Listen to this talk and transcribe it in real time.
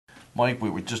Mike,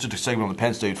 we just did a segment on the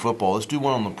Penn State football. Let's do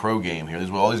one on the pro game here. This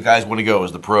is where all these guys want to go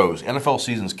is the pros. NFL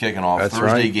season's kicking off. That's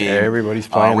Thursday right. game. Everybody's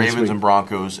playing this Ravens week. and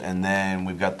Broncos, and then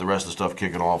we've got the rest of the stuff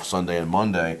kicking off Sunday and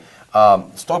Monday.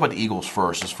 Let's talk about the Eagles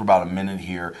first, just for about a minute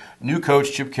here. New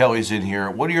coach Chip Kelly's in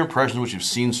here. What are your impressions of what you've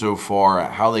seen so far?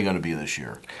 How are they going to be this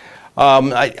year?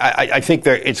 I think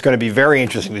that it's going to be very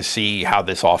interesting to see how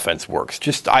this offense works.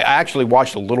 I actually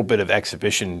watched a little bit of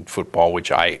exhibition football,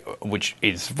 which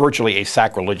is virtually a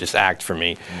sacrilegious act for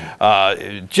me,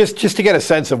 just to get a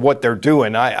sense of what they're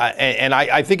doing.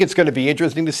 I think it's going to be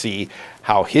interesting to see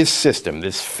how his system,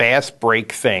 this fast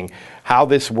break thing, how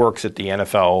this works at the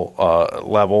NFL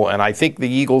level. And I think the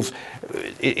Eagles,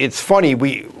 it's funny,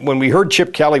 when we heard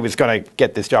Chip Kelly was going to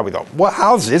get this job, we thought, well,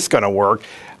 how's this going to work?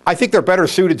 I think they're better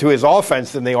suited to his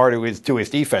offense than they are to his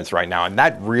defense right now, and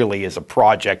that really is a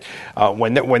project.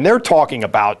 When they're talking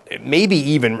about maybe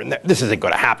even, this isn't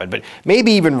going to happen, but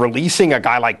maybe even releasing a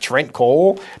guy like Trent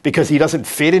Cole because he doesn't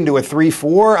fit into a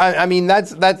 3-4. I mean,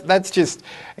 that's just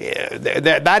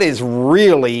that is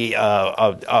really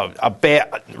a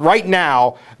bad. Right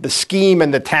now, the scheme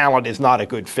and the talent is not a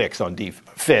good fit on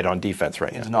defense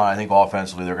right now. It's not. I think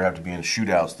offensively they're going to have to be in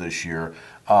shootouts this year.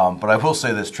 But I will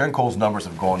say this, Trent Cole's numbers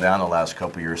have gone down the last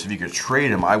couple of years. If you could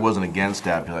trade him, I wasn't against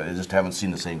that because I just haven't seen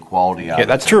the same quality out of him.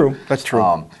 Yeah, that's true. That's true.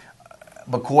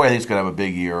 McCoy, I think, is going to have a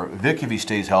big year. Vic, if he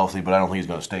stays healthy, but I don't think he's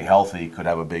going to stay healthy, could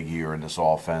have a big year in this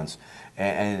offense.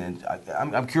 And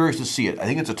I'm curious to see it. I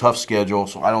think it's a tough schedule,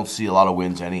 so I don't see a lot of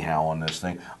wins anyhow on this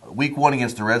thing. Week 1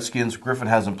 against the Redskins, Griffin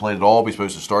hasn't played at all. He's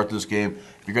supposed to start this game.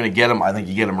 If you're going to get him, I think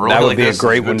you get him early. That would be a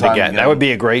great one to get. That would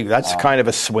be a great. That's kind of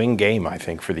a swing game, I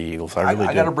think, for the Eagles.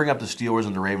 I got to bring up the Steelers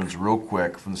and the Ravens real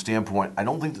quick from the standpoint. I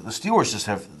don't think that the Steelers just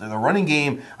have the running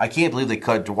game. I can't believe they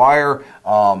cut Dwyer.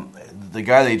 The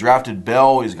guy they drafted,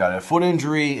 Bell, he's got a foot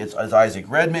injury. It's Isaac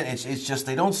Redman. It's just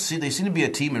they seem to be a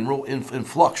team in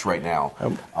flux right now.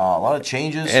 A lot of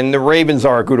changes. And the Ravens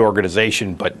are a good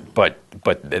organization, but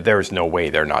there's no way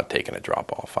they're not taking a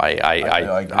drop off.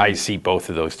 I see both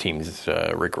of those teams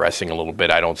regressing a little bit.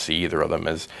 I don't see either of them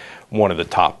as one of the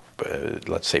top,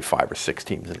 let's say, 5 or 6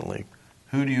 teams in the league.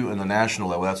 Who do you, in the national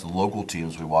level, that's the local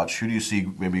teams we watch, who do you see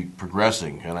maybe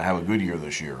progressing and have a good year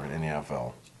this year in the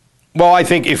NFL? Well, I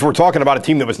think if we're talking about a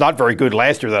team that was not very good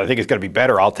last year that I think is going to be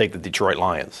better, I'll take the Detroit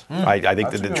Lions. I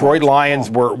think the Detroit Lions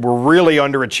were really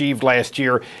underachieved last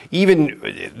year. Even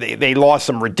they lost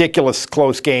some ridiculous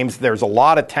close games. There's a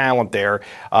lot of talent there.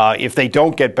 If they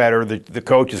don't get better, the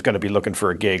coach is going to be looking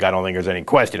for a gig. I don't think there's any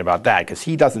question about that because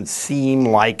he doesn't seem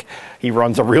like he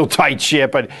runs a real tight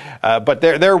ship. But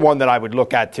they're one that I would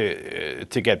look at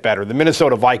to get better. The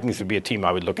Minnesota Vikings would be a team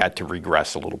I would look at to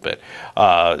regress a little bit.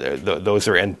 Those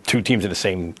are and two teams in the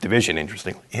same division,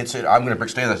 interestingly. I'm going to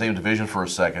stay in the same division for a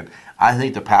second. I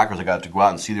think the Packers have got to go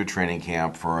out and see their training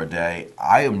camp for a day.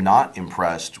 I am not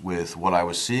impressed with what I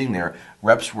was seeing there.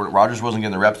 Rodgers wasn't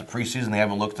getting the reps. The preseason, they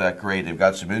haven't looked that great. They've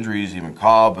got some injuries, even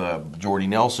Cobb, Jordy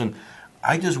Nelson.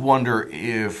 I just wonder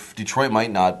if Detroit might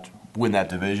not win that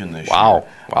division this year.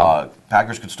 Wow.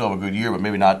 Packers could still have a good year, but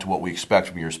maybe not to what we expect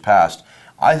from years past.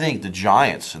 I think the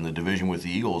Giants in the division with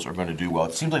the Eagles are going to do well.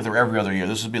 It seems like they're every other year.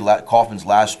 This would be Kaufman's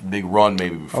last big run,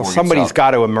 maybe before. Well, somebody's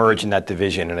got to emerge in that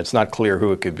division, and it's not clear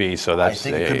who it could be. So I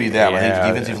think it could be them. I think the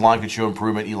defensive line could show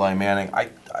improvement. Eli Manning. I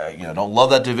don't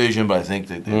love that division, but I think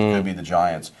that it could be the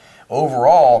Giants.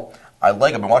 Overall, I've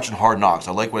been watching Hard Knocks.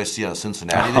 I like what I see out of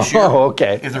Cincinnati this year. Oh,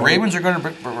 okay. If the Ravens are going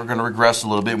to regress a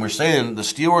little bit, and we're saying the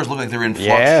Steelers look like they're in flux.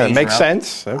 Yeah, it makes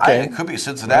sense. Okay. It could be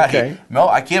Cincinnati. Okay. No,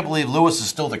 I can't believe Lewis is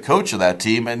still the coach of that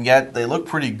team, and yet they look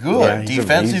pretty good. Yeah,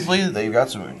 defensively, they've got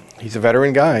some. He's a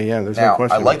veteran guy, yeah, there's no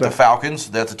question. I like the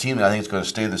Falcons. That's a team that I think is going to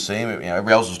stay the same.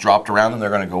 Everybody else has dropped around them. They're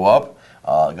going to go up.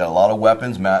 Got a lot of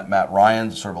weapons. Matt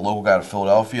Ryan, sort of a local guy to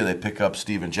Philadelphia. They pick up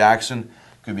Steven Jackson.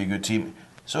 Could be a good team.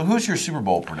 So who's your Super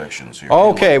Bowl predictions here?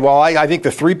 Okay, well, I think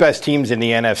the 3 best teams in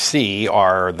the NFC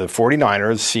are the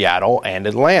 49ers, Seattle, and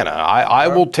Atlanta.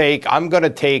 I'm going to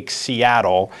take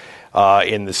Seattle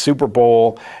in the Super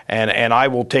Bowl, and I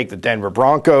will take the Denver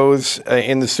Broncos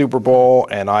in the Super Bowl,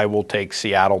 and I will take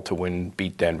Seattle to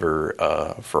beat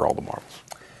Denver for all the marbles.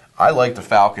 I like the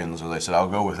Falcons. As I said, I'll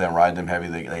go with them, ride them heavy.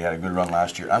 They had a good run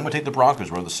last year. I'm going to take the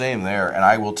Broncos. We're the same there, and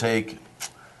I will take.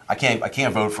 I can't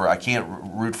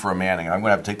root for a Manning. I'm going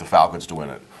to have to take the Falcons to win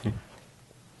it.